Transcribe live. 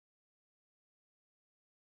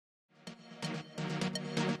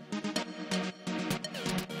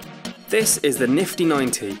This is the Nifty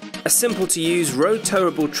 90, a simple to use road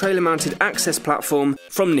towable trailer mounted access platform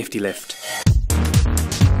from Niftylift.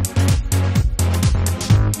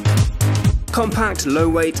 Compact, low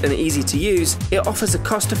weight and easy to use, it offers a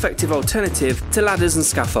cost-effective alternative to ladders and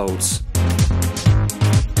scaffolds.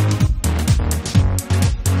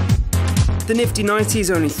 The Nifty 90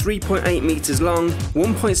 is only 3.8 metres long,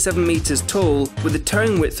 1.7 metres tall, with a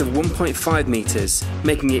towing width of 1.5 metres,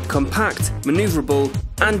 making it compact, manoeuvrable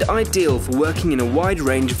and ideal for working in a wide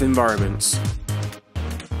range of environments.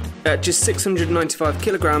 At just 695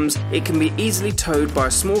 kilograms, it can be easily towed by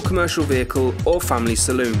a small commercial vehicle or family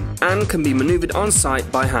saloon, and can be manoeuvred on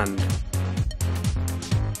site by hand.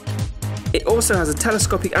 It also has a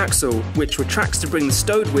telescopic axle, which retracts to bring the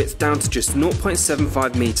stowed width down to just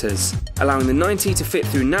 0.75 metres, allowing the 90 to fit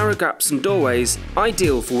through narrow gaps and doorways,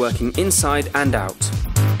 ideal for working inside and out.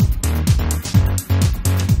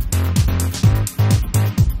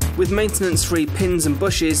 With maintenance-free pins and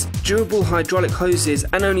bushes, durable hydraulic hoses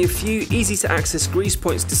and only a few easy-to-access grease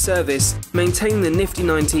points to service, maintaining the Nifty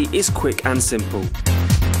 90 is quick and simple.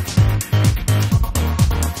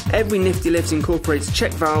 Every Niftylift incorporates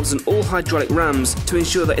check valves and all hydraulic rams to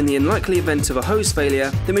ensure that in the unlikely event of a hose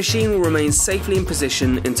failure, the machine will remain safely in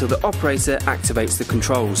position until the operator activates the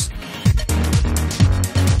controls.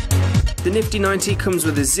 The Nifty 90 comes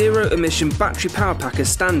with a zero-emission battery power pack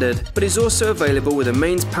as standard, but is also available with a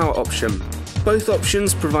mains power option. Both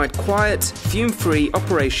options provide quiet, fume-free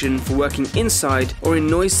operation for working inside or in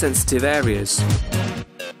noise-sensitive areas.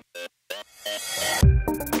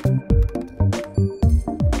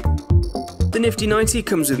 The Nifty 90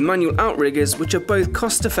 comes with manual outriggers, which are both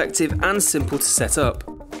cost-effective and simple to set up.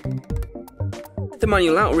 The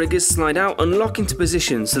manual outriggers slide out and lock into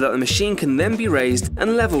position so that the machine can then be raised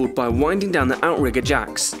and levelled by winding down the outrigger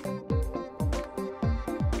jacks.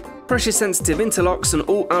 Pressure-sensitive interlocks on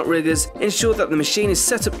all outriggers ensure that the machine is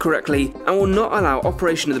set up correctly and will not allow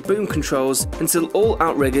operation of the boom controls until all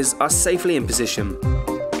outriggers are safely in position.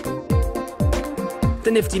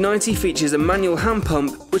 The Nifty 90 features a manual hand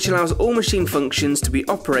pump, which allows all machine functions to be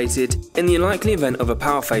operated in the unlikely event of a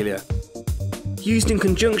power failure. Used in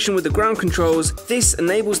conjunction with the ground controls, this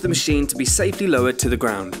enables the machine to be safely lowered to the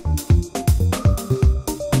ground.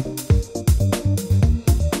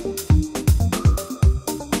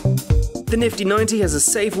 The Nifty 90 has a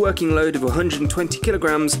safe working load of 120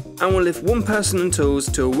 kilograms and will lift one person and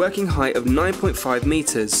tools to a working height of 9.5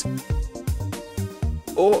 metres,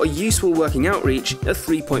 or a useful working outreach of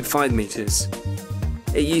 3.5 metres.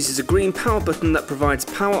 It uses a green power button that provides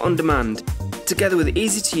power on demand, together with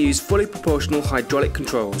easy-to-use fully proportional hydraulic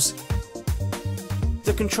controls.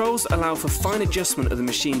 The controls allow for fine adjustment of the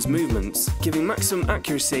machine's movements, giving maximum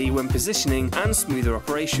accuracy when positioning and smoother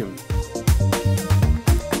operation.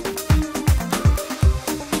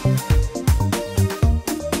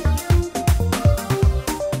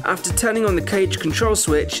 After turning on the cage control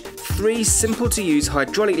switch, 3 simple-to-use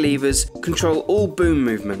hydraulic levers control all boom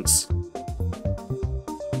movements.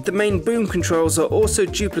 The main boom controls are also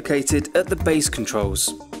duplicated at the base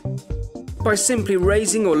controls. By simply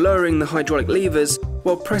raising or lowering the hydraulic levers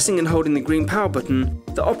while pressing and holding the green power button,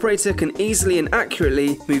 the operator can easily and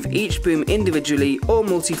accurately move each boom individually or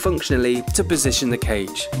multifunctionally to position the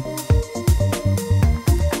cage.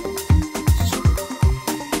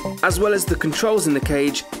 As well as the controls in the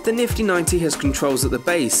cage, the Nifty 90 has controls at the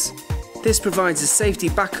base. This provides a safety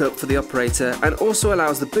backup for the operator and also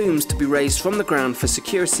allows the booms to be raised from the ground for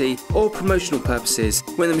security or promotional purposes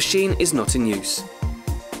when the machine is not in use.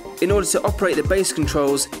 In order to operate the base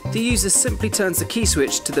controls, the user simply turns the key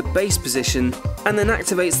switch to the base position and then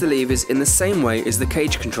activates the levers in the same way as the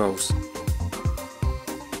cage controls.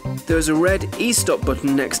 There is a red E-stop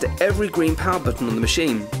button next to every green power button on the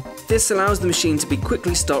machine. This allows the machine to be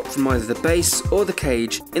quickly stopped from either the base or the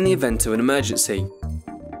cage in the event of an emergency.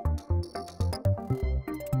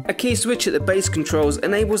 A key switch at the base controls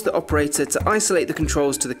enables the operator to isolate the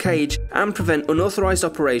controls to the cage and prevent unauthorized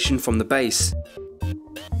operation from the base.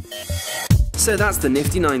 So that's the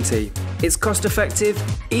Nifty 90. It's cost effective,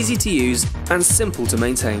 easy to use and simple to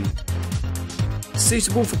maintain.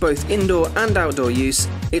 Suitable for both indoor and outdoor use,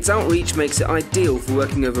 its outreach makes it ideal for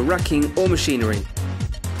working over racking or machinery.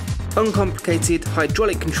 Uncomplicated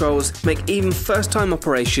hydraulic controls make even first-time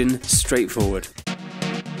operation straightforward.